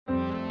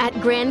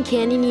At Grand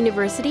Canyon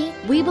University,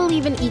 we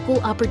believe in equal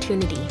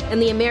opportunity,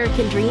 and the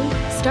American dream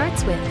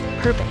starts with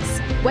purpose.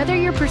 Whether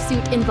your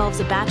pursuit involves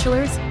a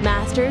bachelor's,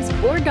 master's,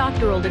 or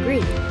doctoral degree,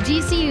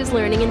 GCU's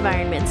learning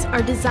environments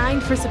are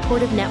designed for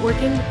supportive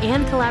networking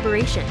and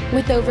collaboration.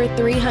 With over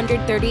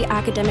 330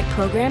 academic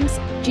programs,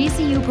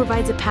 GCU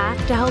provides a path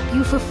to help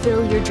you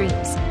fulfill your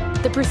dreams.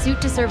 The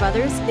pursuit to serve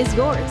others is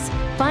yours.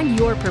 Find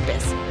your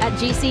purpose at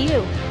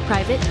GCU.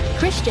 Private,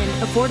 Christian,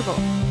 affordable.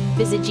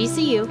 Visit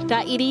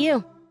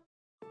gcu.edu.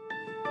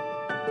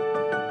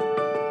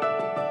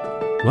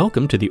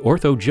 Welcome to the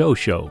Ortho Joe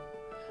Show,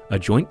 a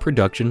joint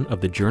production of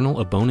the Journal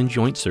of Bone and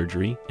Joint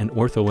Surgery and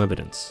Ortho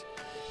Evidence.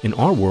 In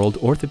our world,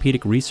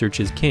 orthopedic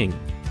research is king,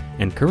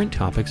 and current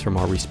topics from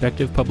our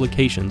respective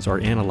publications are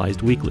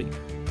analyzed weekly.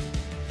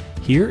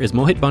 Here is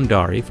Mohit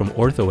Bhandari from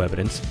Ortho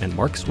Evidence and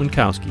Mark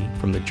Swinkowski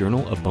from the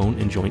Journal of Bone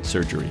and Joint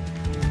Surgery.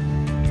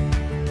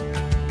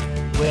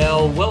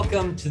 Well,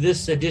 welcome to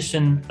this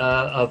edition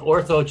of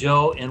Ortho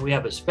Joe, and we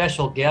have a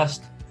special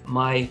guest,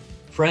 my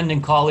friend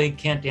and colleague,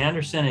 Kent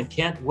Anderson. And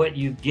Kent, what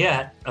you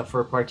get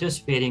for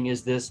participating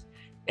is this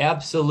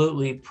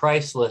absolutely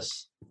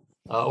priceless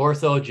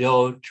Ortho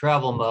Joe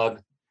travel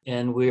mug.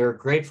 And we are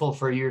grateful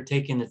for your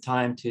taking the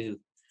time to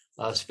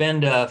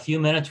spend a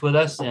few minutes with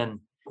us and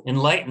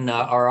enlighten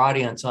our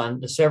audience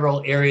on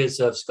several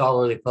areas of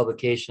scholarly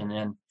publication.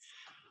 And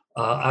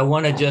I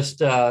want to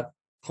just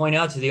point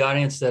out to the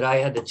audience that I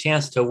had the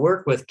chance to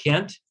work with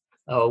Kent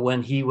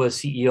when he was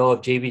CEO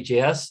of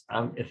JBJS.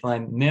 If my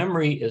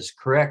memory is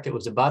correct, it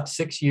was about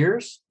 6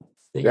 years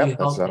that you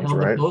held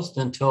the post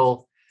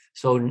until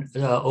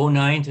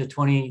 09 to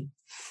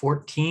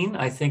 2014,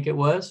 I think it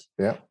was.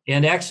 Yeah.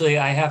 And actually,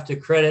 I have to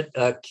credit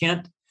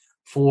Kent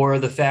for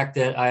the fact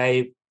that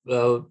I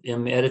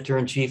am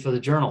editor-in-chief of the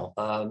journal.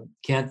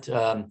 Kent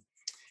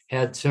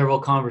had several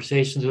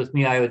conversations with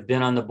me. I had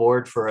been on the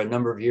board for a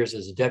number of years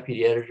as a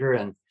deputy editor,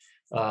 and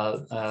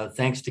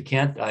thanks to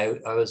Kent, I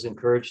was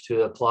encouraged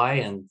to apply,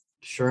 and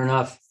sure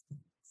enough,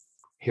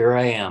 here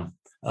I am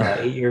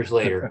 8 years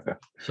later.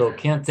 So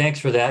Kent, thanks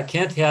for that.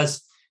 Kent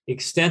has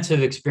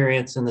extensive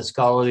experience in the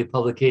scholarly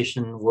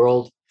publication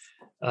world,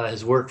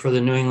 has worked for the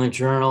New England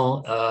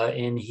Journal,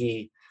 and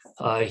he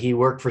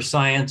worked for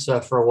Science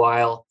for a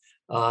while.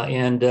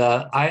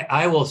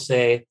 I will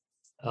say,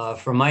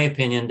 from my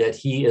opinion, that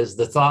he is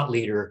the thought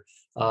leader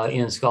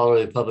in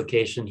scholarly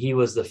publication. He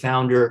was the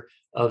founder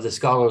of the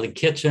Scholarly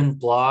Kitchen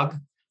blog.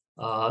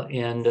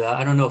 And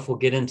I don't know if we'll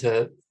get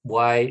into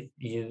why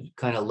you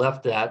kind of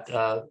left that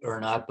or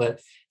not,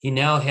 but he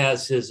now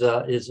has his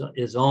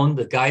own,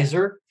 The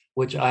Geyser,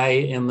 which I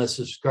am a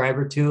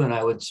subscriber to, and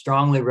I would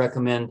strongly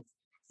recommend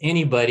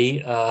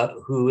anybody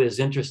who is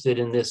interested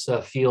in this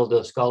field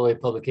of scholarly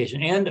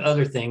publication and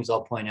other things,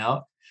 I'll point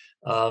out,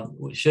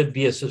 should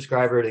be a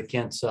subscriber to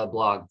Kent's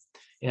blog.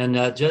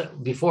 And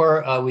just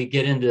before we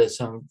get into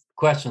some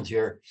questions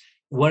here,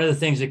 one of the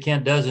things that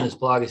Kent does in his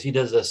blog is he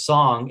does a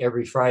song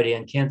every Friday,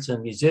 and Kent's a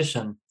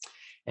musician.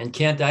 And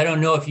Kent, I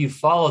don't know if you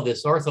follow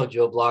this Ortho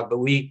Joe blog, but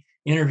we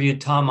interviewed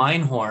Tom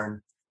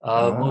Einhorn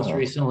most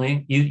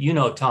recently. You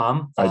know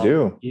Tom. I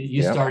do.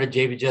 You started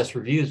JBJS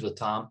Reviews with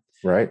Tom.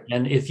 Right.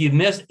 And if you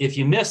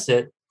missed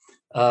it,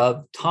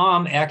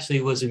 Tom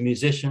actually was a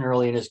musician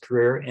early in his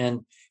career,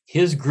 and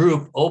his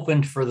group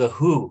opened for The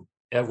Who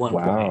at one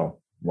point.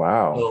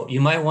 Wow. So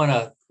you might want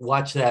to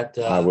watch that.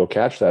 I will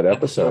catch that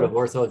episode of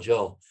Ortho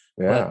Joe.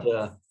 Yeah.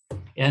 But,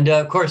 and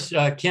of course,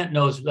 Kent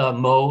knows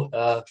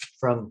Mo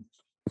from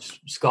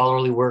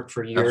scholarly work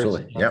for years.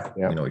 Absolutely. Yeah.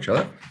 We know each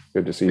other.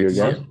 Good to see you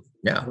again.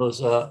 Yeah.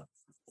 Those OE,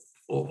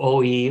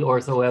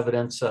 Ortho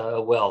Evidence,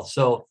 well.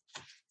 So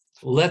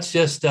let's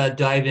just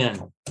dive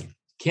in.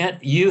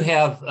 Kent, you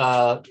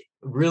have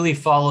really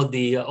followed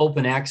the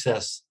open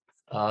access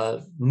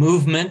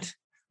movement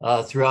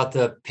throughout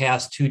the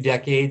past 2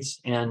 decades.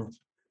 And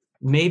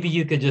maybe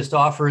you could just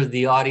offer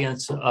the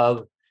audience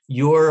of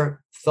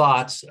your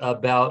thoughts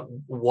about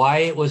why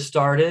it was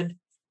started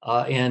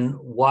and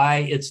why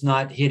it's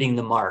not hitting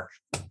the mark.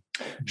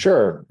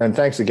 Sure. And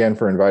thanks again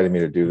for inviting me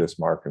to do this,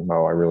 Mark and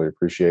Mo. I really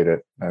appreciate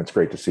it. And it's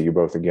great to see you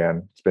both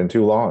again. It's been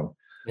too long.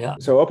 Yeah.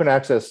 So open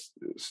access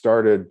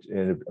started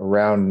in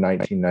around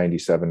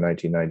 1997,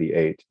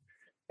 1998,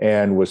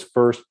 and was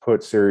first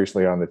put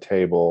seriously on the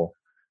table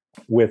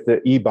with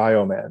the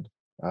eBiomed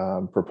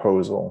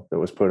proposal that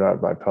was put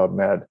out by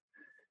PubMed.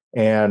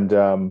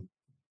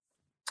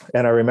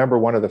 And I remember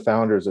one of the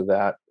founders of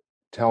that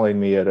telling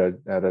me at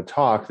a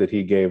talk that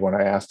he gave when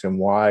I asked him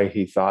why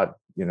he thought,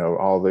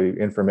 all the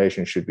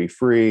information should be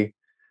free,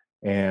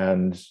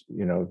 and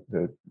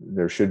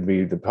there should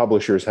be, the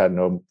publishers had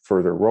no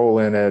further role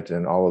in it,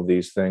 and all of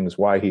these things,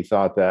 why he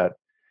thought that.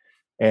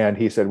 And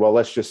he said, well,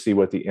 let's just see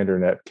what the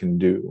internet can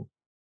do.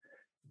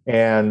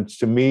 And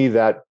to me,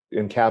 that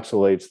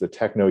encapsulates the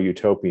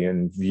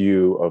techno-utopian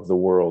view of the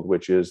world,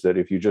 which is that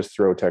if you just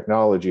throw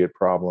technology at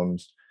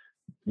problems,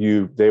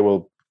 they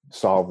will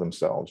solve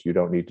themselves. You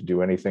don't need to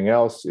do anything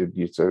else.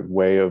 It's a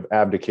way of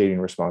abdicating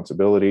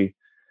responsibility.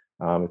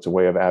 It's a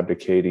way of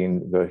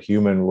abdicating the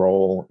human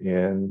role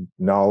in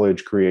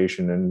knowledge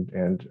creation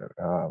and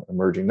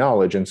emerging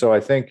knowledge. And so I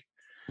think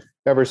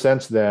ever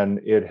since then,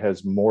 it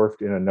has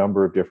morphed in a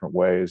number of different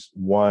ways.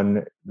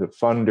 One, the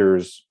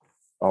funders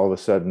all of a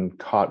sudden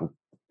caught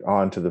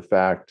on to the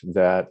fact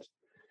that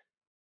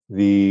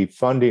the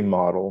funding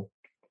model,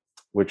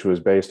 which was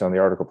based on the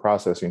article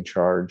processing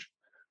charge,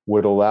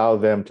 would allow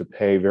them to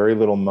pay very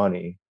little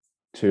money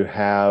to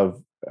have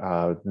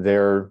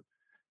their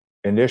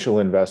initial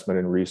investment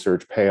in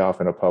research pay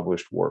off in a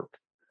published work.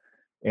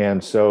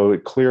 And so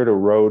it cleared a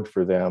road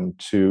for them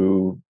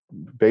to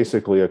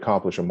basically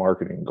accomplish a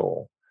marketing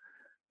goal.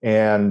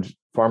 And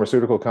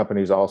pharmaceutical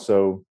companies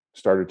also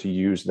started to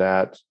use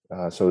that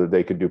so that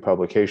they could do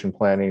publication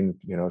planning,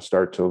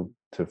 start to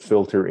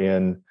filter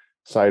in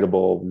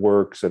citable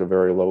works at a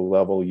very low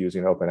level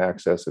using open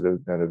access at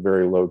a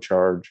very low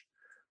charge.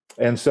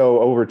 And so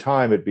over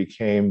time, it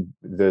became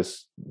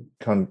this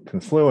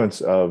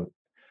confluence of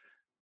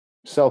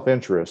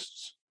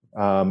self-interests.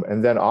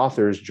 And then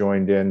authors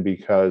joined in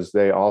because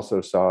they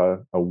also saw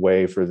a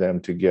way for them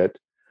to get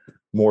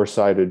more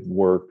cited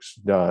works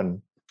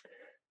done.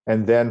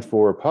 And then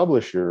for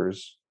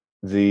publishers,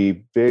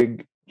 the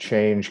big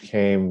change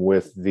came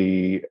with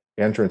the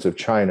entrance of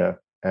China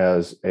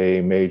as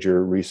a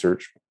major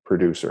research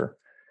producer,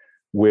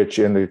 which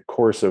in the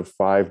course of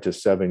 5 to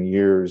 7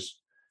 years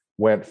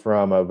went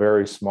from a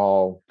very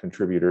small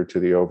contributor to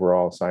the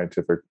overall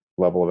scientific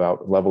level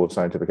of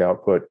scientific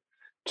output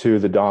to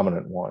the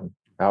dominant one,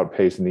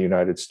 outpacing the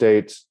United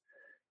States.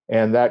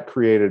 And that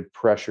created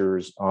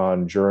pressures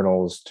on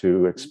journals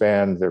to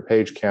expand their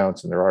page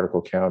counts and their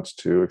article counts,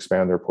 to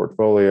expand their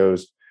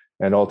portfolios,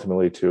 and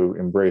ultimately to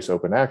embrace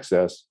open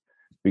access,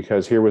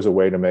 because here was a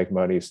way to make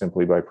money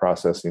simply by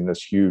processing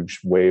this huge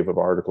wave of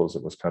articles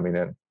that was coming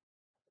in.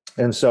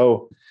 And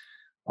so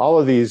all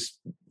of these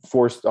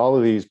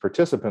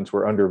participants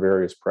were under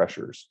various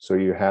pressures. So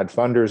you had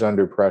funders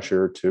under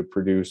pressure to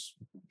produce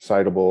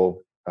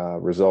citable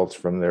results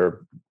from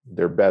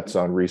their bets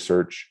on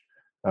research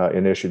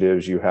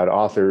initiatives. You had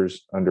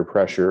authors under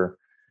pressure,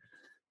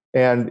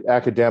 and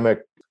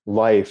academic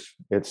life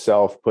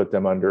itself put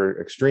them under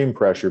extreme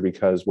pressure,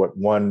 because what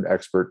one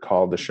expert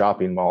called the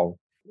shopping mall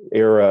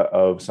era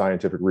of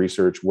scientific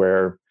research,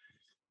 where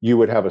you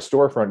would have a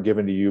storefront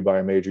given to you by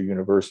a major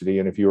university,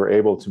 and if you were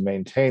able to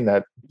maintain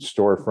that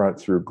storefront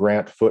through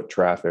grant foot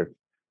traffic,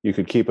 you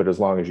could keep it as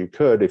long as you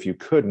could. If you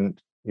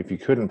couldn't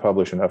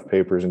publish enough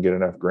papers and get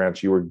enough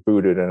grants, you were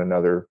booted and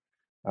another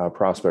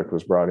prospect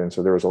was brought in.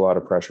 So there was a lot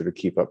of pressure to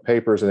keep up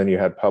papers, and then you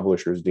had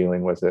publishers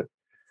dealing with it.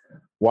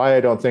 Why I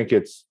don't think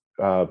it's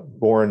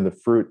borne the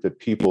fruit that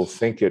people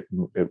think it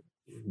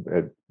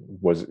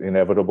was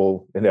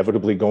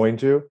inevitably going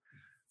to,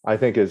 I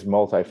think is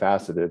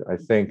multifaceted. I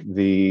think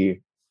the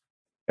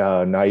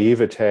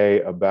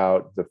naivete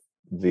about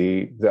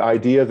the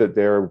idea that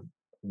there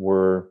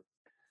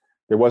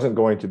wasn't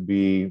going to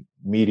be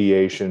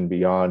mediation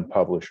beyond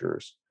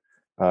publishers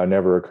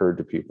never occurred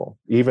to people,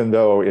 even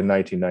though in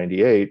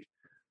 1998,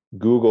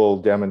 Google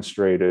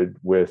demonstrated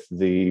with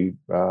the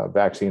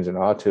vaccines and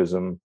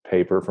autism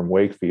paper from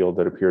Wakefield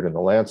that appeared in the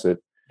Lancet,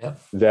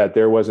 that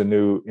there was a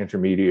new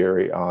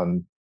intermediary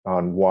on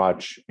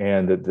watch,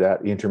 and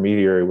that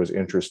intermediary was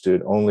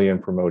interested only in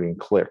promoting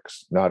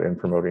clicks, not in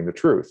promoting the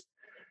truth.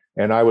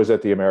 And I was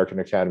at the American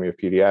Academy of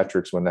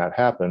Pediatrics when that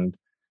happened,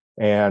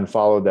 and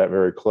followed that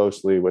very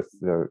closely with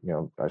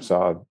I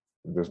saw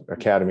the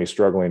Academy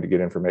struggling to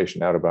get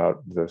information out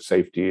about the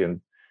safety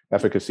and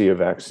efficacy of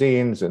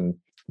vaccines, and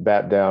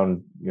bat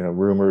down,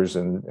 rumors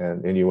and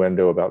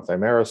innuendo about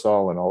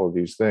thimerosal and all of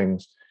these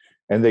things.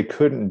 And they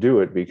couldn't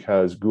do it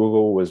because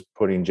Google was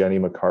putting Jenny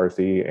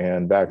McCarthy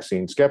and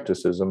vaccine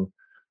skepticism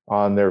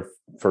on their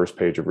first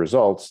page of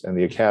results. And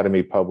the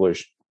Academy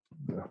published,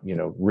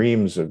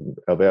 reams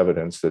of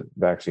evidence that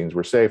vaccines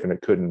were safe, and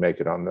it couldn't make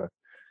it onto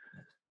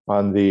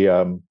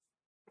the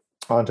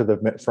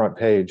front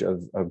page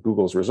of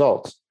Google's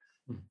results.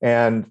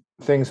 And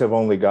things have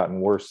only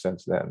gotten worse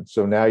since then.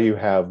 So now you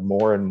have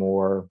more and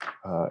more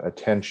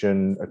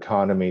attention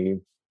economy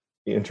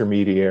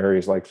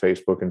intermediaries like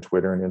Facebook and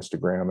Twitter and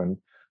Instagram and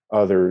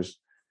others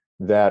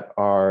that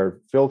are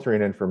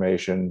filtering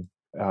information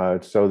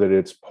so that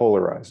it's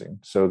polarizing,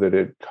 so that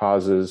it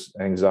causes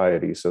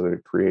anxiety, so that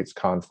it creates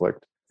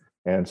conflict,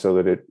 and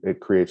so that it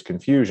creates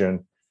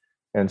confusion.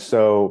 And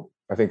so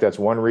I think that's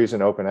one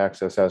reason open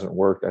access hasn't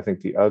worked. I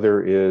think the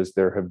other is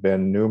there have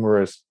been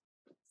numerous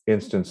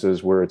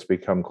instances where it's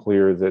become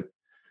clear that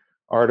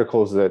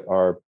articles that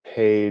are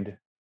paid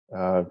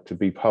to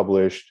be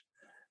published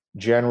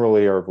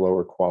generally are of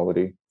lower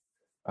quality.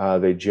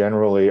 They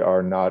generally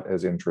are not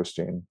as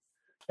interesting,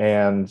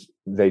 and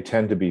they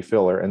tend to be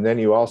filler. And then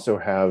you also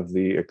have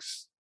the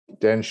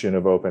extension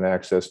of open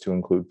access to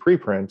include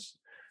preprints,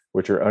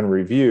 which are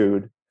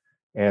unreviewed.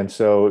 And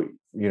so,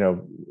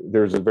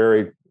 there's a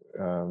very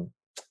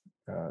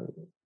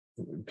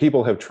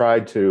people have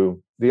tried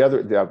to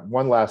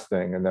one last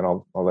thing, and then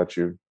I'll let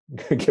you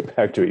get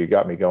back to it. You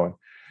got me going.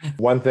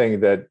 One thing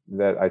that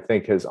I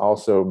think has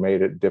also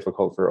made it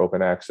difficult for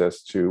open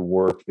access to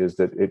work is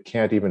that it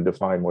can't even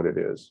define what it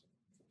is.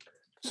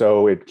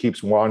 So it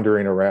keeps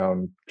wandering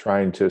around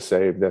trying to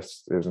say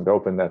this isn't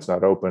open, that's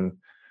not open,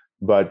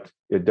 but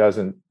it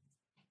doesn't,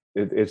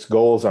 its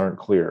goals aren't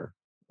clear.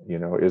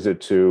 Is it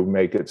to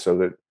make it so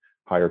that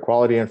higher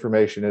quality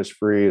information is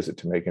free? Is it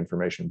to make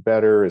information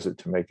better? Is it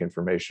to make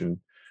information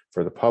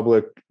for the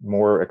public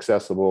more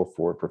accessible,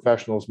 for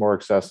professionals more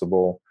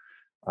accessible?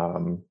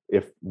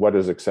 What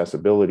does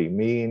accessibility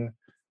mean?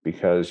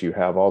 Because you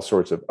have all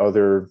sorts of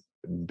other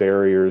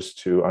barriers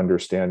to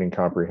understanding,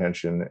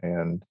 comprehension,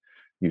 and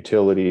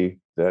utility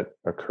that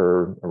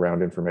occur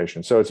around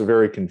information. So it's a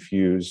very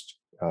confused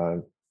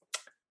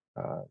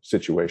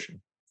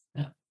situation.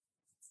 Yeah.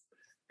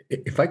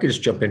 If I could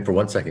just jump in for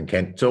 1 second,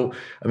 Ken. So,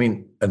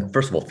 and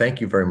first of all,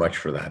 thank you very much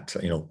for that.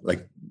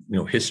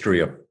 History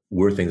of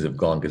where things have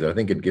gone, because I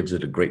think it gives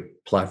it a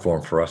great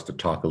platform for us to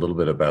talk a little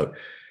bit about,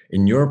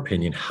 in your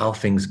opinion, how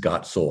things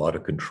got so out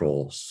of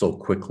control so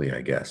quickly, I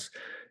guess.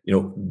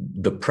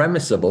 The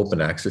premise of open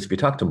access, if you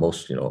talk to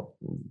most,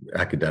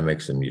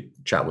 academics and you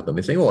chat with them,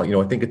 they say, well,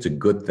 I think it's a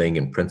good thing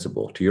in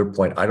principle. To your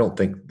point, I don't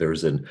think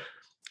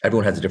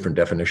everyone has a different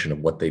definition of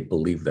what they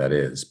believe that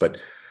is. But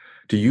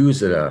to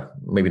use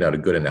maybe not a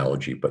good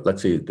analogy, but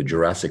let's say the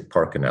Jurassic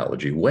Park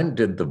analogy, when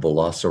did the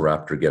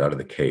velociraptor get out of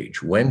the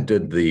cage? When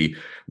did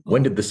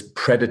this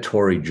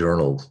predatory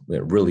journal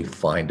really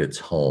find its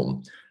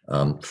home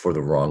for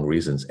the wrong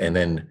reasons? And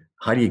then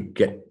how do you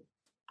get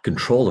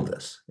control of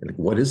this? And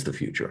what is the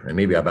future? And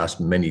maybe I've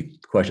asked many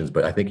questions,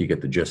 but I think you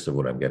get the gist of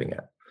what I'm getting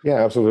at.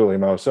 Yeah, absolutely,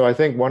 Mo. So I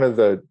think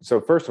so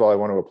first of all, I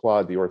want to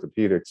applaud the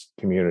orthopedics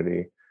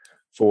community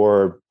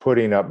for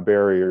putting up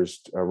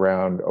barriers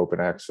around open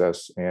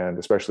access and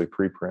especially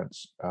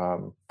preprints.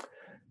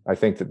 I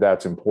think that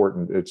that's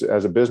important. It's,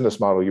 as a business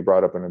model, you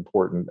brought up an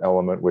important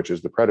element, which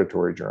is the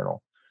predatory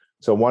journal.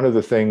 So one of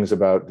the things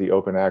about the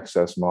open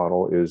access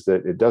model is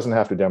that it doesn't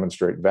have to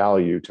demonstrate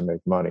value to make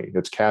money.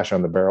 It's cash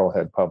on the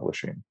barrelhead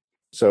publishing.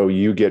 So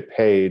you get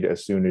paid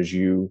as soon as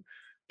you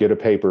get a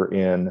paper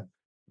in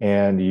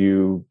and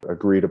you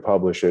agree to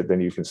publish it,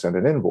 then you can send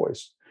an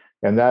invoice.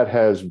 And that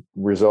has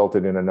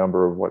resulted in a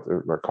number of what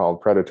are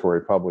called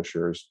predatory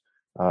publishers,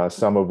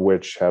 some of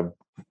which have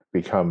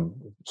become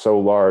so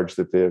large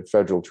that the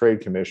Federal Trade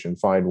Commission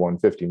fined one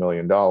 $50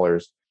 million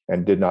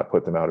and did not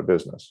put them out of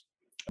business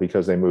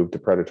because they moved to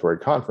predatory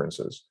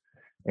conferences.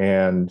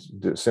 And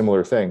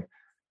similar thing.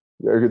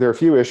 There are a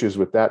few issues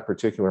with that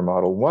particular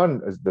model.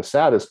 One, the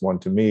saddest one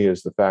to me,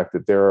 is the fact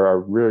that there are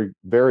really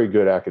very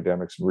good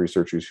academics and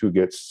researchers who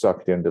get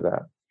sucked into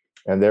that.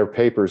 And their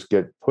papers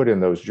get put in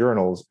those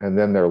journals and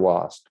then they're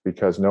lost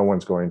because no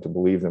one's going to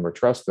believe them or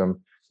trust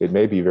them. It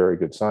may be very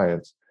good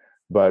science,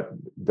 but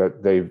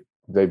that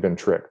they've been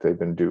tricked, they've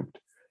been duped.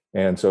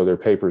 And so their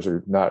papers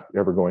are not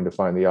ever going to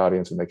find the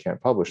audience and they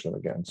can't publish them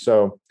again.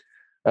 So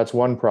that's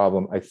one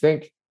problem. I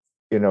think,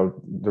 the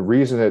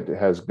reason it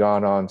has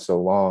gone on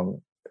so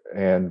long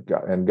and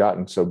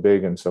gotten so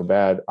big and so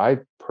bad, I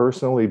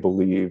personally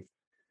believe,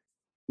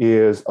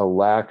 is a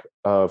lack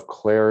of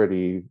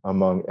clarity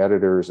among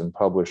editors and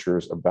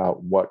publishers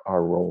about what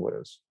our role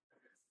is,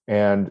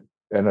 and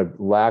a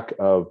lack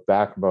of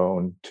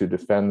backbone to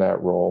defend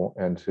that role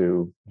and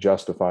to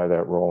justify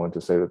that role and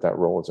to say that that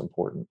role is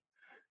important.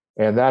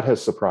 And that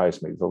has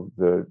surprised me.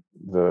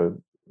 The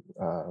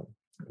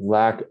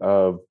lack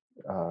of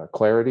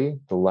clarity,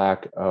 the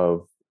lack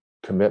of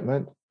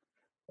commitment,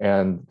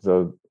 and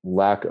the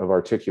lack of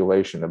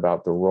articulation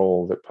about the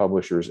role that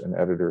publishers and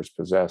editors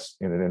possess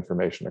in an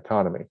information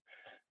economy.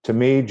 To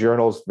me,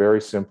 journals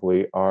very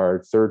simply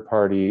are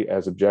third-party,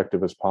 as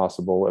objective as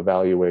possible,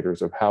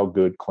 evaluators of how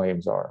good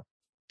claims are.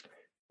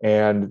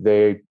 And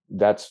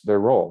that's their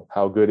role.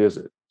 How good is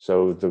it?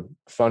 So the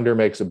funder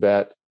makes a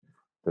bet,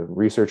 the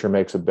researcher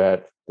makes a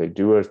bet, they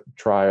do a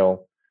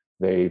trial,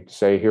 they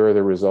say, here are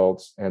the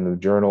results, and the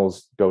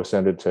journals go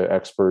send it to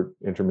expert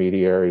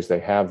intermediaries. They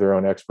have their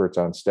own experts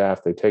on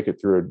staff. They take it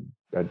through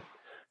a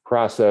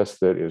process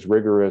that is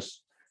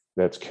rigorous,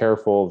 that's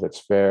careful,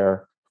 that's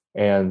fair,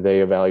 and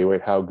they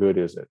evaluate how good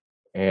is it.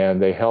 And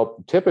they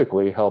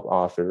typically help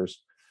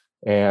authors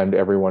and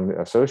everyone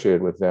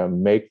associated with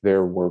them make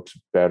their works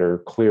better,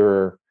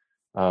 clearer,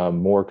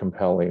 more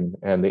compelling,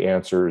 and the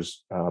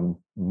answers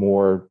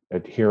more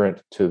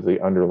adherent to the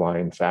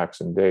underlying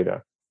facts and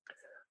data.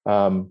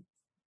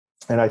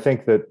 And I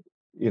think that,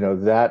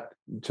 that,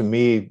 to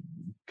me,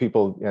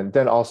 people, and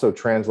then also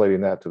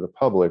translating that to the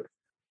public,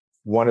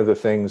 one of the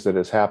things that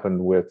has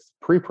happened with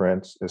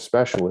preprints,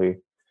 especially,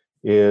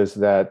 is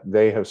that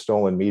they have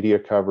stolen media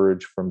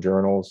coverage from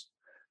journals.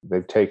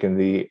 They've taken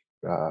the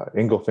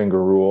Inglefinger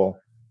rule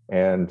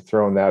and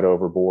thrown that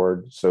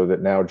overboard, so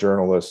that now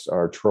journalists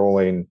are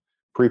trolling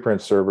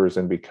preprint servers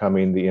and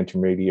becoming the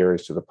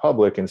intermediaries to the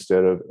public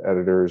instead of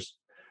editors,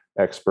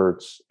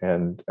 experts,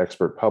 and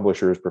expert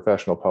publishers,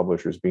 professional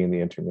publishers being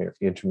the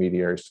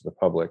intermediaries to the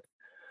public.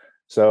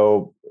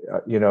 So,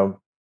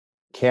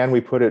 can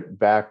we put it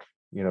back?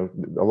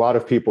 A lot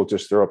of people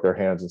just throw up their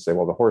hands and say,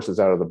 well, the horse is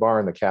out of the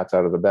barn, the cat's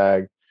out of the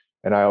bag.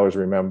 And I always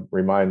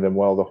remind them,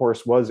 well, the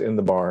horse was in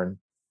the barn,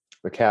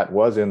 the cat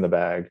was in the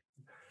bag.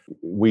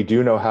 We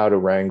do know how to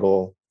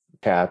wrangle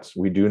cats.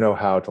 We do know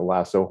how to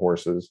lasso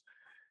horses.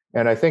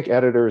 And I think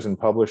editors and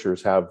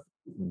publishers have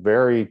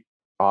very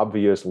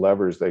obvious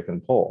levers they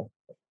can pull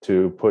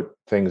to put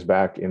things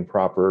back in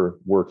proper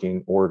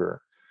working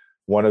order.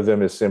 One of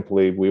them is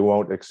simply, we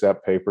won't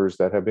accept papers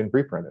that have been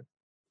preprinted.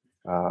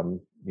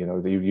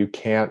 You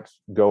can't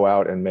go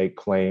out and make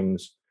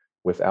claims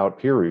without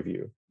peer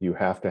review. You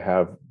have to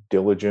have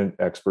diligent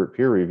expert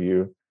peer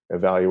review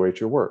evaluate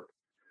your work.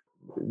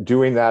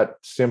 Doing that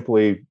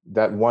simply,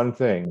 that one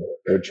thing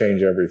would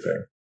change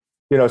everything.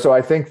 So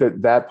I think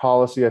that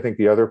policy, I think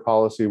the other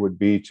policy would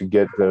be to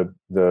get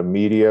the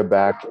media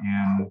back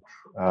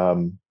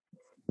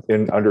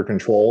in under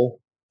control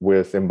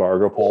with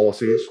embargo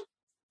policies.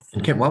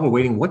 And Kent, while we're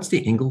waiting, what's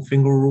the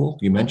Inglefinger rule?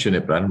 You mentioned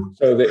it, but I don't.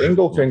 So the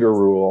Inglefinger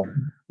rule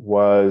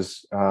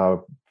was,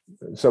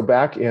 so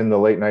back in the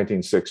late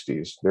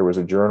 1960s, there was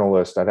a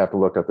journalist, I'd have to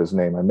look up his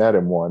name. I met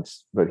him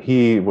once, but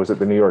he was at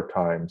the New York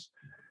Times.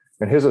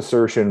 And his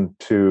assertion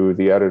to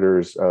the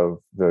editors of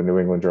the New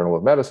England Journal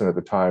of Medicine at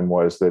the time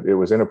was that it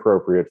was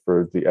inappropriate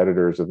for the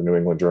editors of the New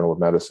England Journal of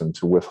Medicine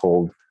to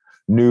withhold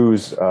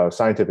news,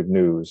 scientific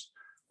news,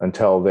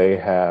 until they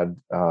had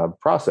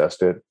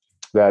processed it,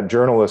 that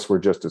journalists were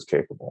just as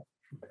capable.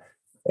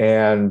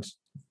 And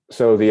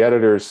so the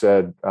editors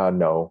said,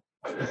 no,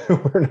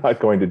 we're not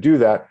going to do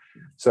that.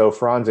 So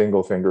Franz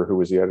Inglefinger, who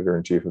was the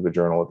editor-in-chief of the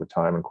journal at the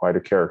time and quite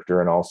a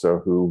character, and also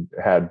who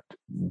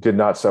did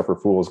not suffer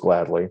fools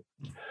gladly,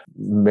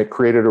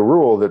 created a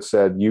rule that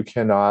said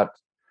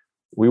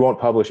we won't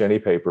publish any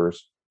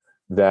papers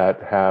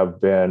that have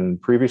been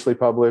previously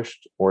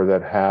published or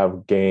that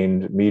have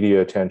gained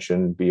media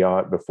attention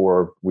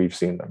before we've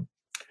seen them.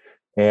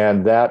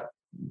 And that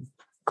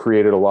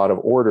created a lot of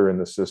order in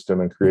the system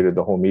and created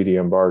the whole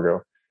media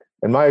embargo.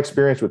 And my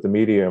experience with the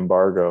media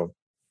embargo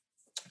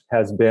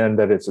has been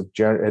that it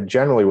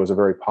generally was a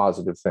very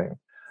positive thing.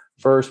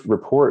 First,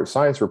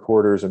 science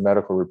reporters and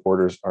medical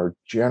reporters are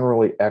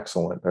generally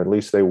excellent, or at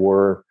least they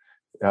were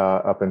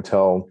up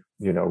until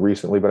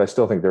recently. But I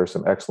still think there are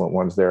some excellent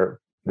ones there.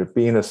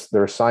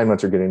 Their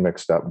assignments are getting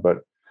mixed up, but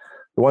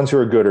the ones who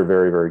are good are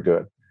very, very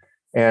good.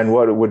 And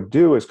what it would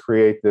do is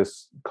create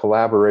this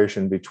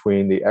collaboration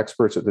between the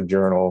experts at the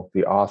journal,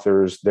 the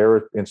authors,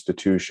 their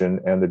institution,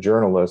 and the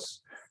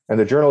journalists. And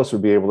the journalists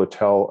would be able to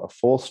tell a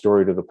full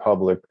story to the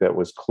public that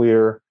was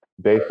clear,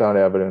 based on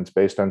evidence,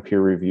 based on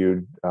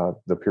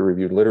the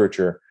peer-reviewed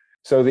literature.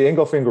 So the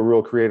Inglefinger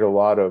rule created a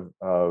lot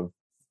of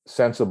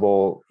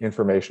sensible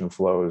information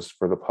flows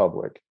for the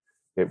public.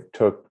 It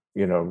took,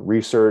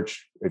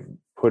 research, it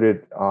put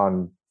it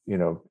on,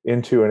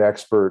 into an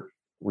expert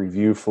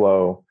review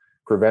flow,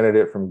 prevented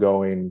it from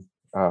going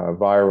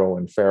viral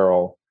and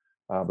feral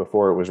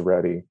before it was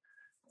ready,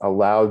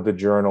 allowed the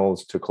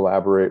journals to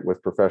collaborate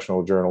with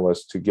professional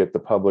journalists to get the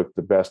public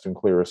the best and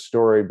clearest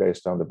story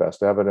based on the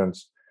best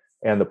evidence.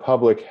 And the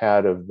public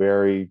had a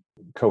very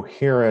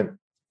coherent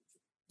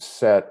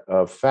set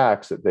of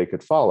facts that they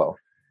could follow.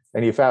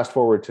 And you fast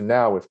forward to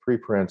now with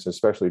preprints,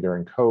 especially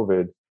during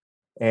COVID,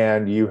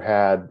 and you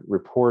had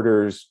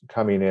reporters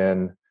coming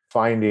in,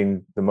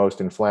 finding the most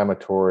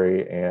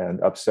inflammatory and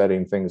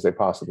upsetting things they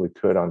possibly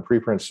could on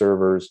preprint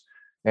servers,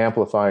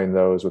 amplifying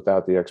those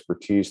without the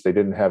expertise. They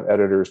didn't have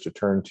editors to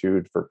turn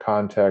to for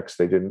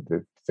context.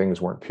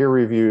 Things weren't peer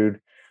reviewed,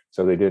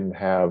 so they didn't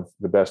have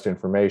the best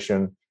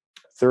information.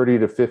 30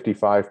 to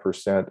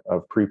 55%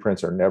 of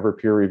preprints are never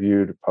peer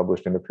reviewed,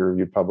 published into peer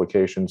reviewed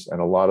publications. And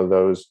a lot of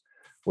those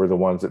were the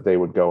ones that they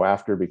would go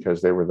after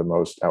because they were the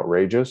most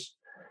outrageous.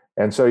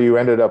 And so you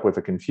ended up with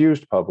a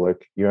confused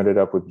public. You ended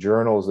up with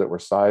journals that were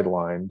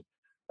sidelined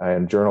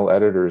and journal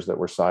editors that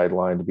were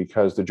sidelined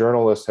because the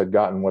journalists had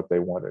gotten what they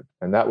wanted.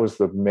 And that was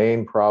the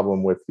main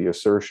problem with the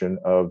assertion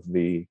of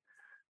the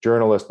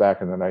journalist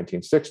back in the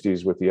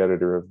 1960s with the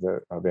editor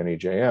of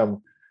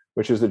NEJM,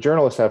 which is that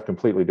journalists have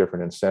completely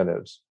different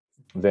incentives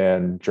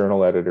than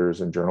journal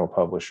editors and journal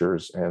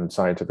publishers and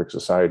scientific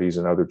societies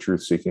and other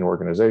truth-seeking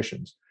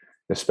organizations,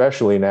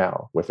 especially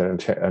now with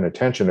an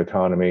attention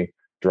economy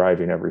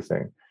driving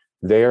everything.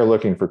 They are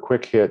looking for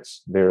quick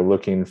hits. They're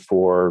looking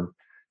for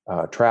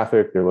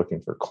traffic. They're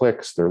looking for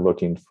clicks. They're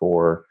looking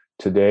for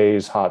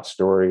today's hot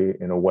story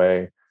in a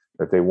way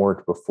that they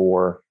weren't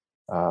before.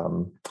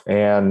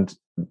 And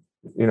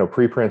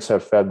preprints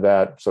have fed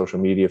that, social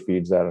media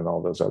feeds that, and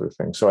all those other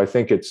things. So I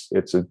think it's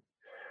a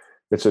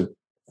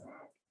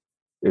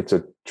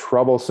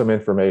troublesome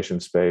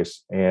information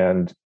space,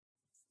 and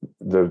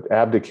the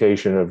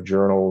abdication of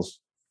journals,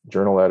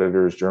 journal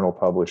editors, journal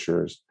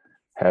publishers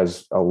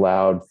has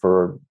allowed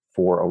for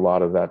a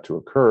lot of that to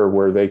occur,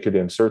 where they could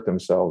insert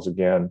themselves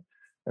again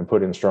and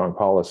put in strong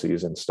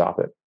policies and stop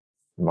it,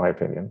 in my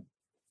opinion.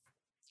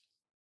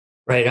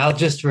 Right. I'll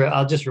just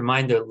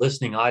remind the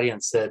listening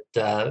audience that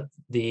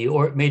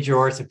the major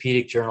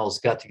orthopedic journals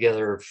got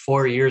together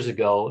 4 years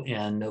ago,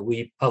 and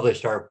we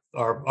published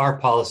our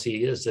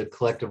policy as a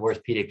collective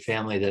orthopedic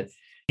family that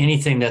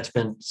anything that's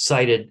been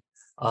cited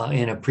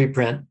in a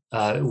preprint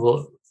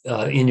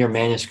in your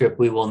manuscript,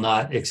 we will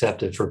not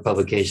accept it for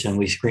publication.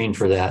 We screen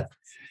for that.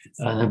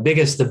 The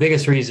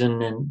biggest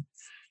reason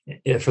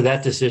for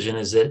that decision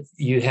is that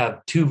you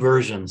have two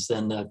versions,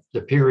 then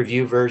the peer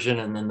review version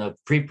and then the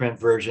preprint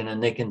version,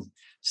 and they can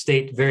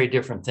state very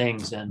different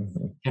things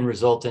and can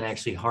result in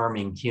actually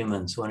harming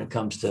humans when it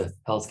comes to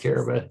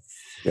healthcare. But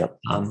Yep.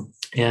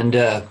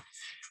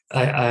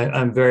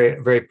 I'm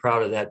very, very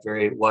proud of that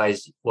very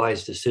wise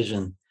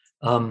decision.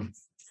 Kent,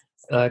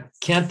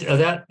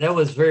 that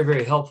was very,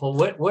 very helpful.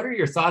 What are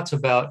your thoughts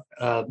about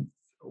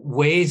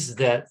ways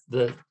that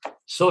the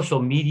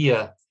social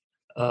media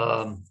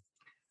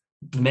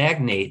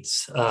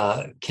magnates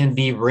can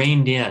be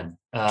reined in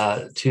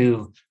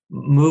to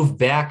move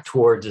back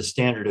towards a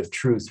standard of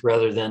truth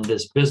rather than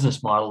this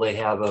business model they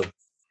have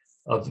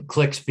of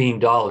clicks being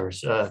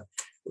dollars?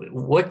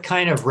 What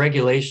kind of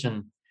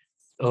regulation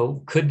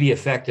could be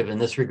effective in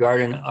this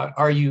regard? And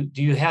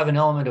do you have an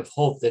element of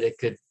hope that it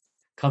could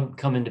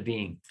come into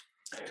being?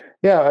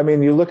 Yeah, I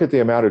mean, you look at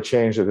the amount of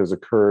change that has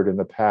occurred in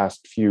the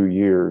past few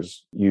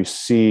years, you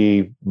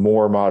see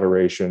more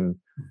moderation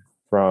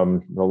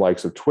from the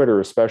likes of Twitter,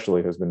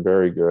 especially, has been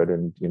very good.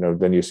 And,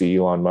 then you see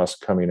Elon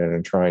Musk coming in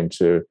and trying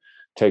to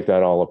take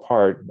that all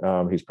apart.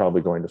 He's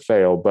probably going to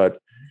fail, but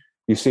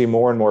you see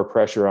more and more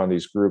pressure on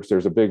these groups.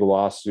 There's a big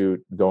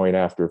lawsuit going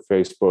after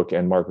Facebook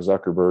and Mark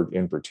Zuckerberg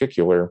in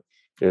particular.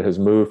 It has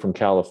moved from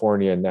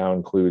California and now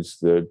includes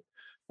the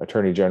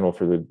Attorney General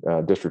for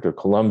the District of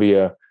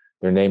Columbia.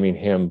 They're naming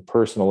him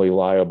personally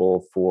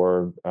liable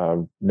for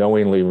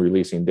knowingly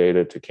releasing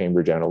data to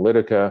Cambridge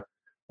Analytica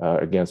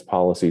against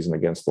policies and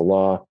against the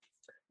law.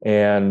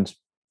 And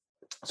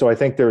so I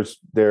think as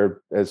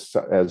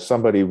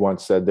somebody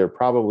once said, there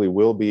probably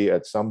will be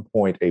at some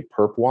point a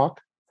perp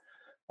walk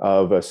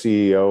of a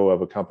CEO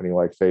of a company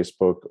like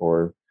Facebook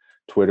or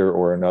Twitter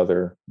or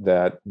another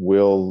that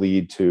will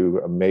lead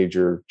to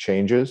major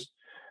changes.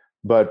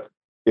 But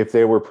if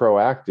they were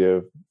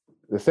proactive,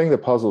 the thing that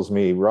puzzles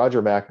me,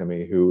 Roger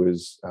McNamee, who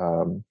is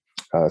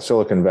a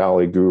Silicon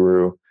Valley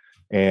guru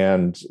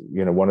and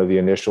one of the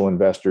initial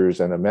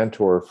investors and a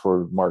mentor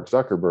for Mark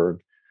Zuckerberg,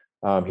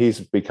 he's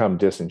become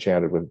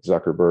disenchanted with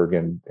Zuckerberg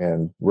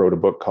and wrote a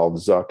book called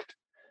Zucked.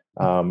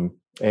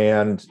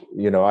 And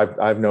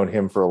I've known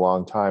him for a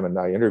long time, and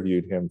I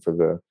interviewed him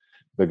for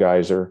the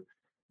Geyser.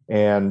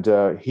 And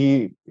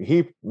he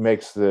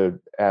makes the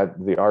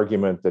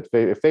argument that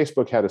if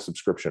Facebook had a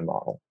subscription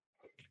model,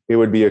 it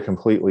would be a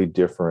completely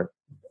different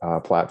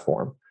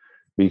platform,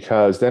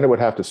 because then it would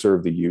have to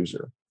serve the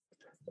user,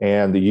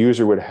 and the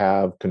user would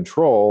have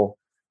control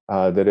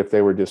that if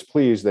they were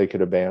displeased, they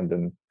could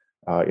abandon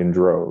in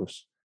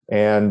droves.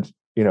 And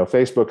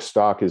Facebook's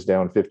stock is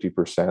down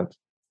 50%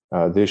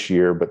 this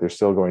year, but they're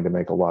still going to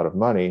make a lot of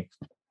money.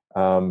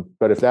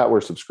 But if that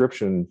were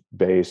subscription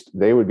based,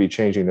 they would be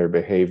changing their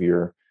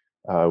behavior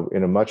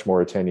in a much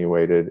more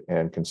attenuated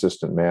and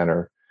consistent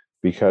manner,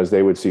 because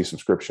they would see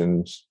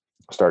subscriptions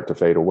start to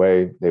fade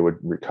away. They would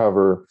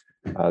recover.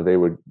 They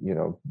would,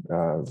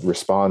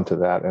 respond to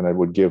that, and it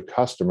would give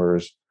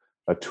customers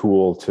a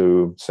tool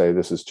to say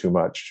this is too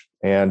much.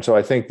 And so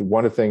I think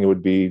one thing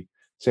would be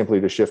simply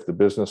to shift the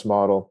business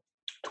model.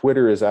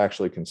 Twitter is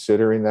actually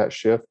considering that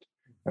shift,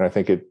 and I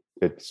think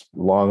it's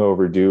long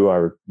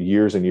overdue.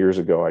 Years and years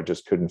ago, I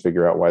just couldn't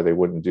figure out why they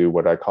wouldn't do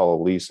what I call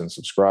a lease and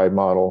subscribe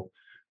model,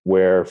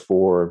 where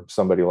for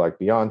somebody like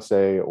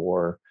Beyonce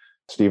or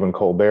Stephen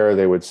Colbert,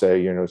 they would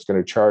say, we're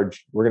going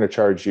to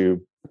charge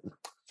you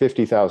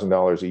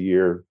 $50,000 a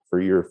year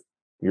for your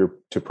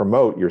to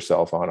promote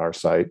yourself on our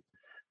site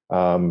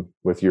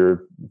with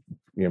your,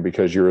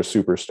 because you're a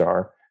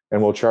superstar,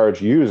 and we'll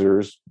charge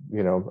users,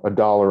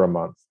 $1 a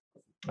month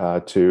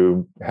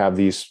to have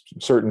these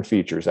certain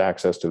features,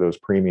 access to those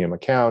premium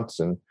accounts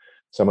and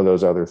some of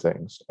those other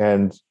things.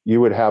 And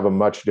you would have a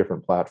much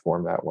different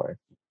platform that way,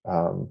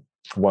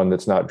 one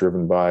that's not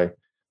driven by,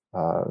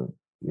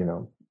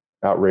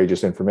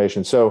 outrageous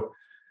information. So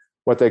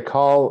what they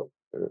call,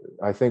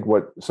 I think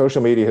what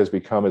social media has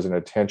become is an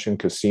attention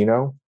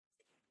casino.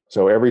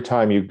 So every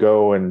time you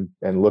go and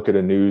look at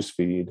a news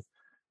feed,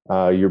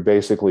 you're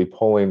basically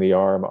pulling the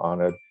arm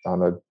on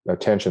a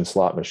attention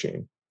slot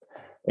machine.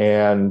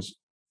 And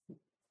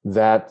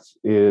that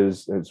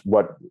is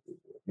what,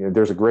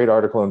 there's a great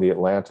article in The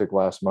Atlantic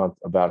last month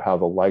about how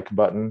the like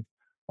button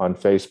on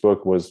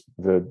Facebook was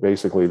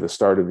basically the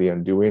start of the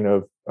undoing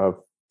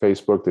of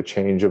Facebook, the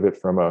change of it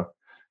from a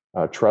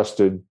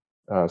trusted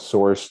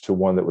source to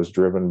one that was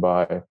driven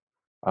by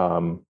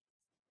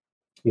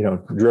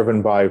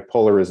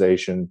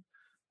polarization,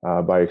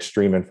 by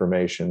extreme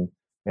information,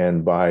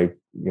 and by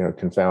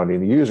confounding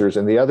the users.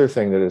 And the other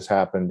thing that has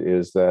happened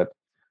is that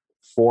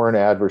foreign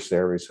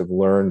adversaries have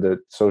learned that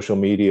social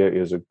media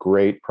is a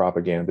great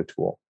propaganda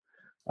tool.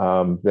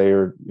 They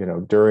are,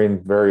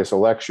 during various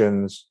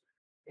elections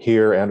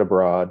here and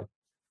abroad,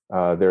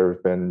 there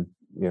have been,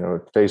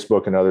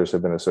 Facebook and others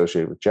have been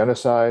associated with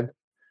genocide.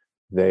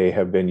 They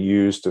have been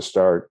used to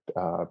start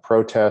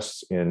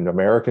protests in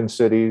American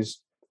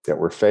cities that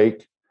were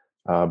fake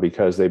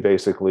because they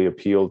basically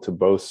appealed to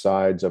both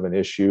sides of an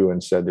issue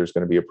and said there's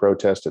going to be a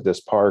protest at this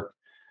park.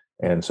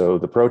 And so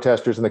the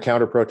protesters and the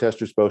counter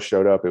protesters both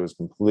showed up. It was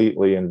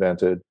completely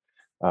invented,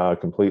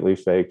 completely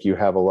fake. You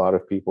have a lot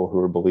of people who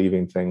are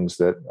believing things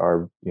that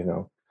are,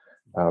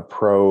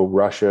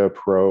 pro-Russia,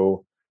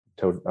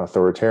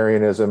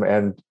 pro-authoritarianism.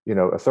 And,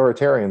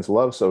 authoritarians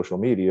love social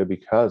media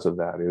because of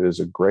that. It is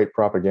a great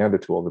propaganda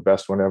tool, the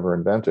best one ever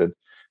invented.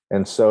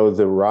 And so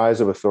the rise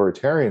of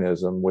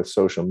authoritarianism with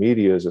social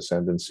media's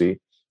ascendancy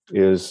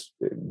is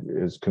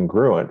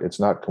congruent. It's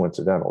not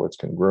coincidental. It's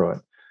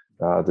congruent.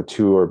 The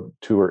two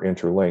are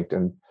interlinked.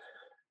 And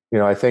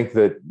I think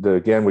that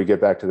again we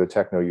get back to the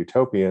techno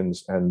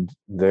utopians and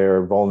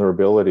their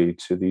vulnerability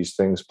to these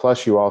things.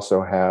 Plus, you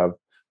also have,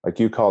 like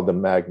you called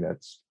them,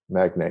 magnates.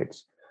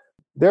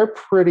 They're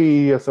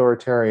pretty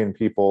authoritarian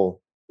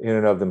people in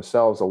and of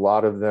themselves. A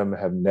lot of them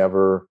have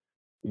never,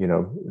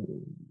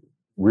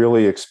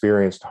 really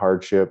experienced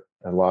hardship.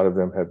 A lot of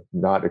them have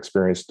not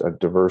experienced a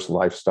diverse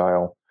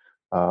lifestyle.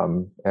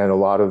 And a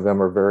lot of them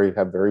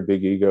have very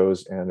big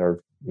egos and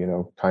are,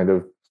 kind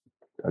of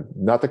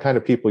not the kind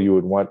of people you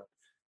would want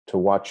to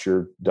watch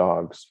your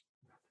dogs.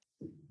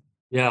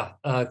 Yeah.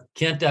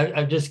 Kent,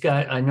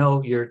 I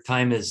know your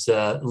time is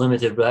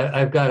limited, but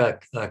I've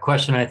got a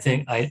question I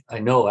think I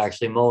know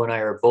actually Mo and I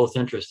are both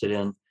interested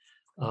in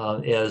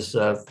as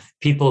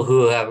people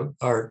who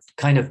are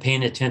kind of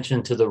paying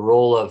attention to the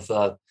role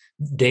of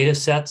data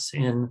sets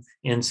in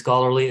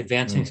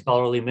advancing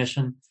scholarly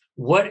mission.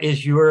 What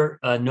is your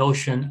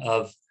notion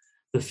of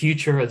the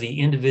future of the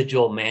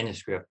individual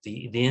manuscript,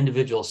 the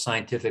individual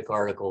scientific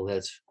article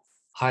that's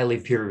highly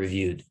peer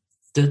reviewed?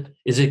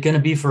 Is it going to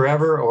be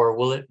forever, or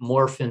will it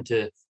morph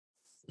into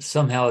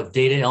somehow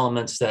data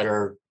elements that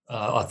are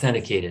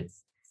authenticated?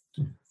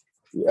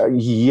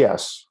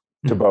 Yes,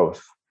 to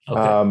both.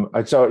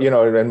 Okay. So,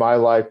 in my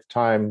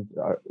lifetime,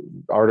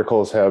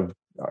 articles have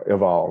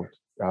evolved.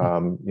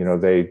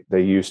 They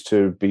used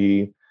to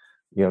be,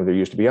 there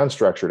used to be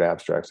unstructured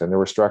abstracts, and there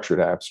were structured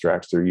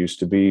abstracts. There used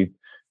to be,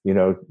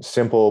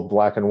 simple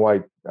black and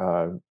white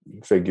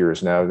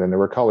figures. Now, then there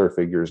were color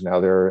figures. Now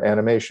there are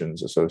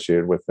animations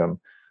associated with them.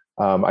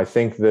 I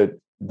think that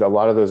a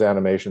lot of those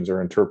animations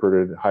are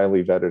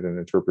highly vetted and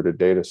interpreted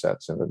data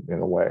sets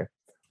in a way.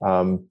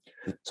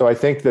 So I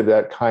think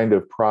that kind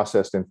of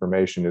processed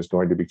information is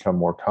going to become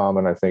more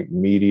common. I think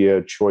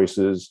media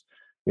choices,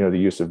 the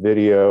use of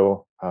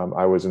video.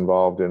 I was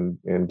involved in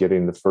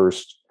getting the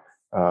first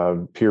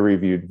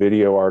peer-reviewed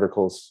video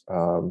articles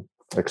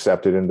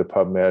accepted into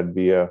PubMed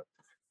via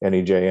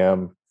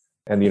NEJM.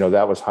 And,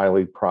 that was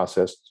highly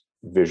processed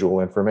visual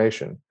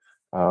information.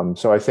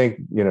 So I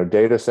think,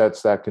 data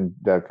sets that can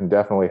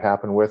definitely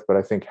happen with, but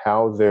I think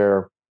how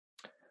they're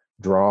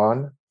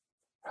drawn,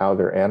 how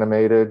they're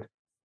animated,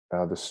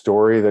 the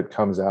story that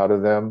comes out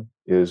of them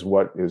is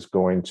what is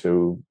going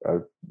to,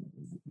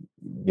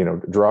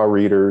 draw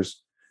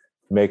readers,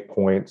 make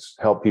points,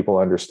 help people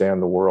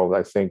understand the world.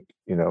 I think,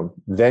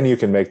 then you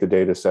can make the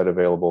data set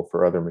available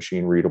for other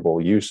machine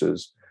readable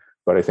uses.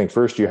 But I think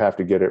first you have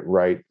to get it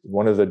right.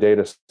 One of the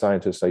data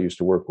scientists I used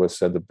to work with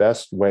said the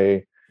best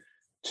way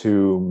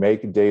to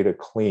make data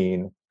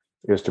clean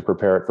is to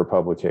prepare it for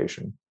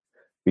publication,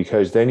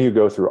 because then you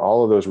go through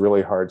all of those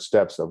really hard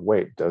steps of,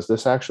 wait, does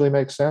this actually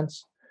make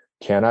sense?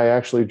 Can I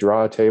actually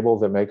draw a table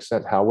that makes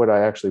sense? How would I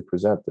actually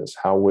present this?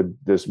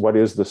 What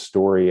is the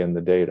story in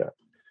the data?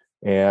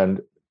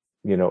 And,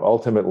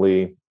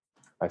 ultimately,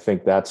 I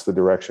think that's the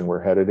direction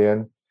we're headed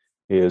in,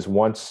 is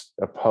once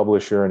a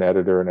publisher, an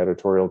editor, an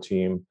editorial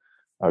team,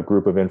 a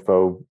group of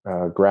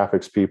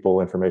graphics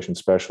people, information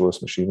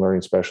specialists, machine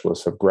learning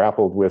specialists have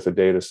grappled with a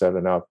data set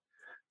enough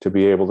to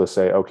be able to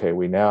say, okay,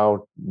 we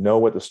now know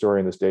what the story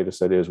in this data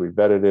set is. We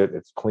vetted it.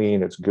 It's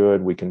clean. It's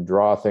good. We can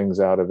draw things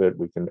out of it.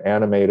 We can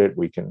animate it.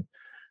 We can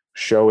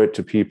show it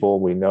to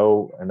people. We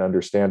know and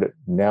understand it.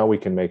 Now we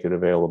can make it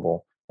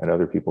available and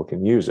other people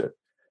can use it.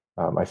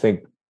 I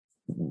think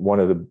one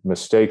of the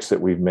mistakes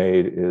that we've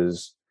made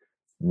is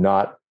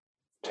not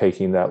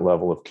taking that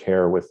level of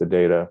care with the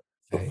data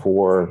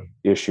before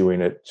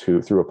issuing it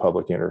through a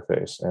public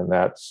interface. And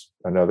that's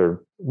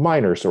another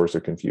minor source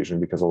of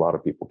confusion because a lot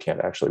of people can't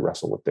actually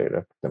wrestle with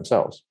data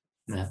themselves.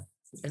 Yeah.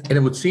 And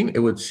it would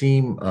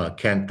seem,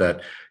 Kent,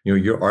 that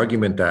your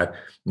argument that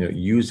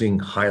using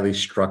highly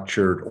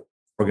structured,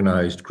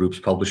 organized groups,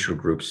 publisher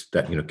groups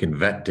that can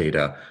vet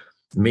data,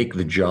 make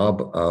the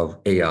job of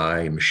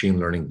AI and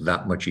machine learning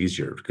that much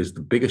easier. Because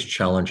the biggest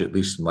challenge, at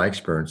least in my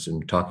experience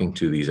in talking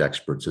to these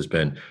experts, has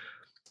been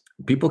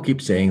people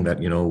keep saying that,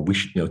 we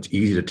should, it's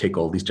easy to take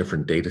all these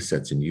different data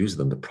sets and use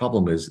them. The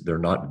problem is they're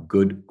not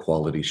good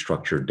quality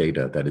structured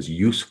data that is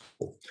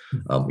useful,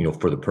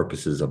 for the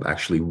purposes of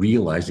actually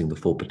realizing the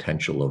full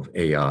potential of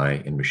AI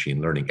and machine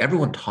learning.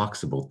 Everyone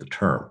talks about the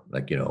term,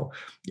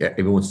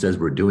 everyone says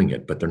we're doing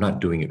it, but they're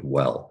not doing it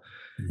well.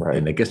 Right.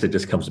 And I guess it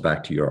just comes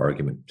back to your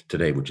argument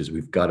today, which is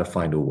we've got to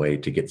find a way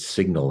to get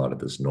signal out of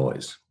this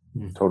noise.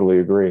 Totally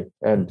agree.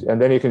 And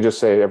then you can just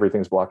say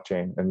everything's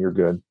blockchain and you're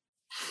good.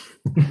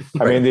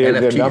 I mean,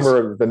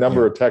 the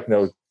number of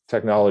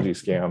technology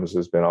scams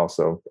has been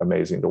also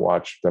amazing to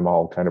watch them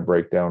all kind of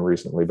break down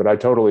recently. But I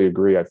totally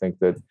agree. I think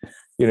that,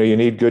 you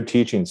need good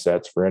teaching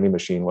sets for any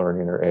machine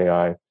learning or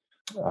AI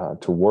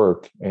to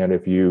work. And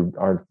if you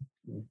aren't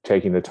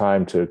taking the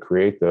time to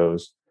create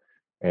those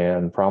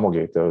and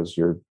promulgate those,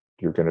 you're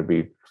going to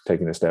be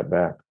taking a step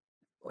back.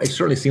 It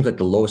certainly seems like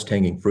the lowest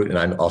hanging fruit, and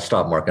I'll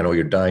stop, Mark. I know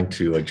you're dying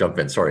to jump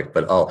in. Sorry,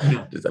 but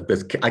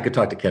I could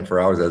talk to Ken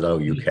for hours, as I know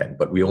you can,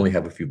 but we only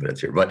have a few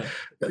minutes here. But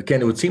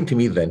Ken, it would seem to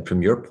me then,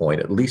 from your point,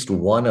 at least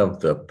one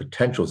of the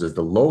potentials is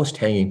the lowest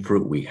hanging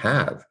fruit we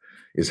have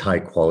is high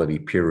quality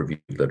peer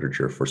reviewed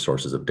literature for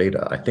sources of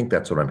data. I think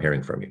that's what I'm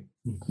hearing from you.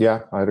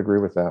 Yeah, I'd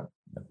agree with that.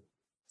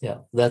 Yeah,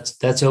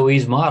 that's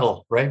OE's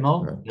model, right,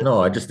 Mo?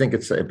 No, I just think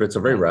it's a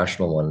very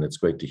rational one, and it's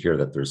great to hear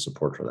that there's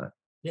support for that.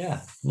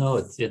 Yeah, no,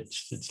 it's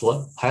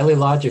highly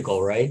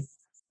logical, right?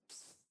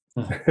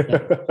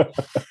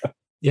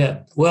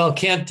 Yeah. Well,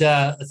 Kent,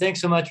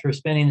 thanks so much for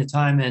spending the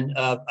time, and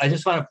I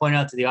just want to point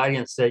out to the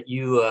audience that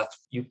you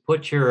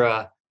put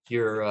your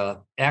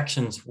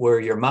actions where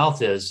your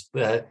mouth is,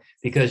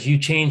 because you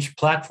changed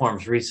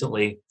platforms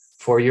recently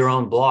for your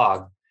own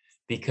blog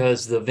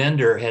because the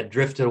vendor had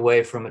drifted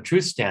away from a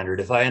truth standard,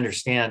 if I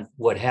understand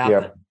what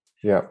happened.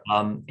 Yeah.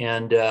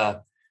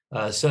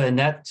 And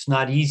that's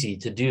not easy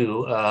to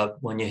do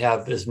when you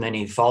have as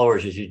many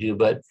followers as you do.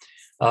 But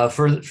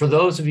for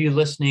those of you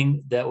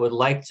listening that would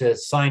like to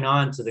sign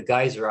on to the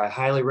Geyser, I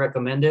highly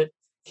recommend it.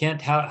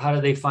 Kent, how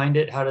do they find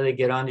it? How do they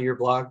get onto your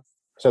blog?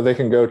 So they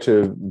can go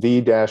to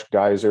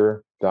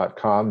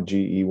the-geyser.com,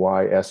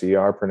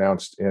 Geyser,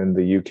 pronounced in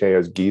the UK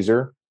as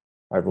geezer,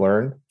 I've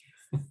learned,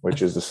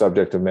 which is the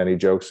subject of many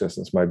jokes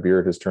since my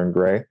beard has turned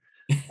gray.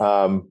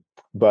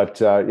 But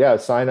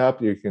sign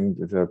up. You can.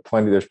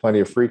 There's plenty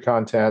of free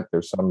content.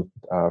 There's some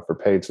for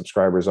paid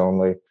subscribers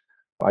only.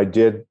 I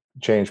did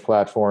change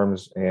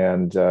platforms,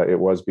 and it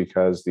was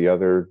because the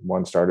other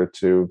one started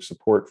to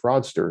support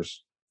fraudsters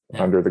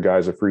under the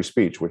guise of free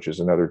speech, which is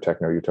another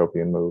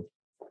techno-utopian move.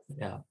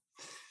 Yeah.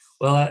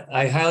 Well,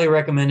 I highly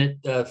recommend it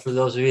for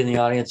those of you in the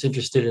audience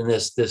interested in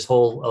this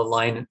whole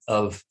line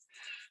of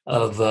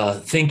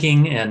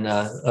thinking and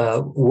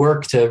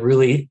work to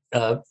really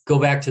go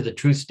back to the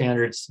truth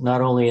standards,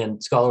 not only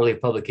in scholarly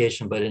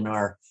publication, but in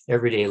our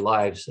everyday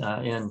lives.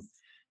 And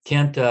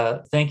Kent,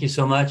 thank you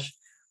so much.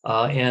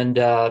 And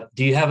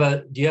do you have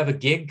a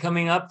gig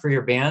coming up for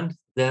your band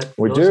that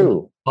we do in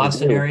the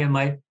Boston area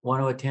might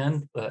want to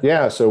attend?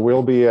 Yeah, so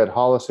we'll be at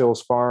Hollis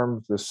Hills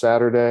Farm this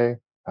Saturday.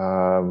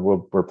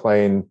 We're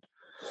playing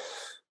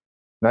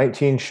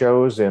 19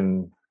 shows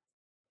in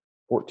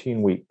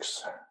 14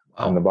 weeks.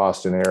 Wow. In the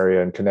Boston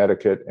area and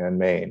Connecticut and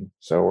Maine.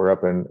 So we're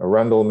up in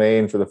Arundel,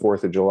 Maine for the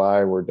 4th of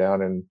July. We're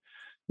down in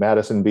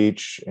Madison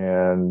Beach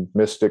and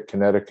Mystic,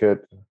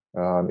 Connecticut,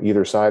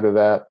 either side of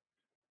that.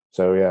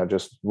 So yeah,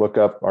 just look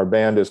up. Our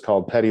band is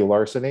called Petty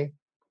Larceny.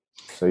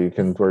 So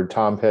we're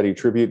Tom Petty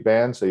tribute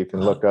band. So you can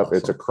look up, awesome.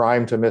 It's a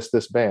crime to miss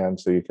this band.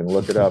 So you can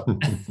look it up.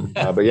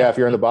 But yeah, if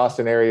you're in the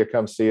Boston area,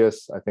 come see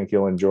us. I think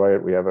you'll enjoy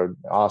it. We have an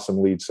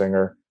awesome lead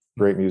singer,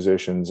 great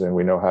musicians, and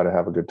we know how to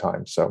have a good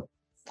time. So.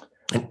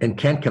 And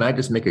Ken, can I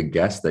just make a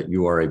guess that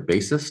you are a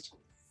bassist?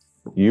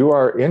 You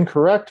are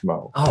incorrect,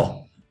 Mo.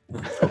 Oh,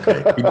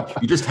 okay.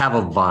 You just have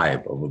a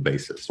vibe of a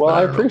bassist. Well,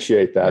 I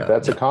appreciate that. Yeah,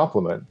 that's a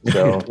compliment.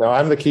 So no,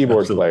 I'm the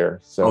keyboard player.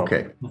 So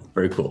okay,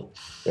 very cool.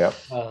 Yeah.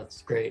 Oh,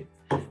 that's great.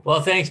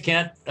 Well, thanks,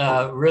 Kent.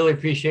 Really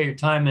appreciate your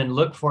time, and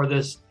look for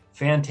this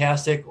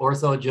fantastic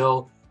Ortho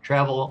Joe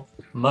travel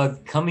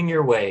mug coming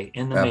your way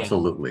in the mail.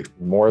 Absolutely.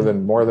 More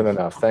than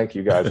enough. Thank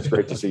you, guys. It's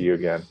great to see you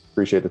again.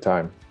 Appreciate the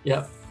time.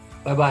 Yep.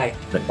 Bye-bye.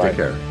 Take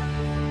care.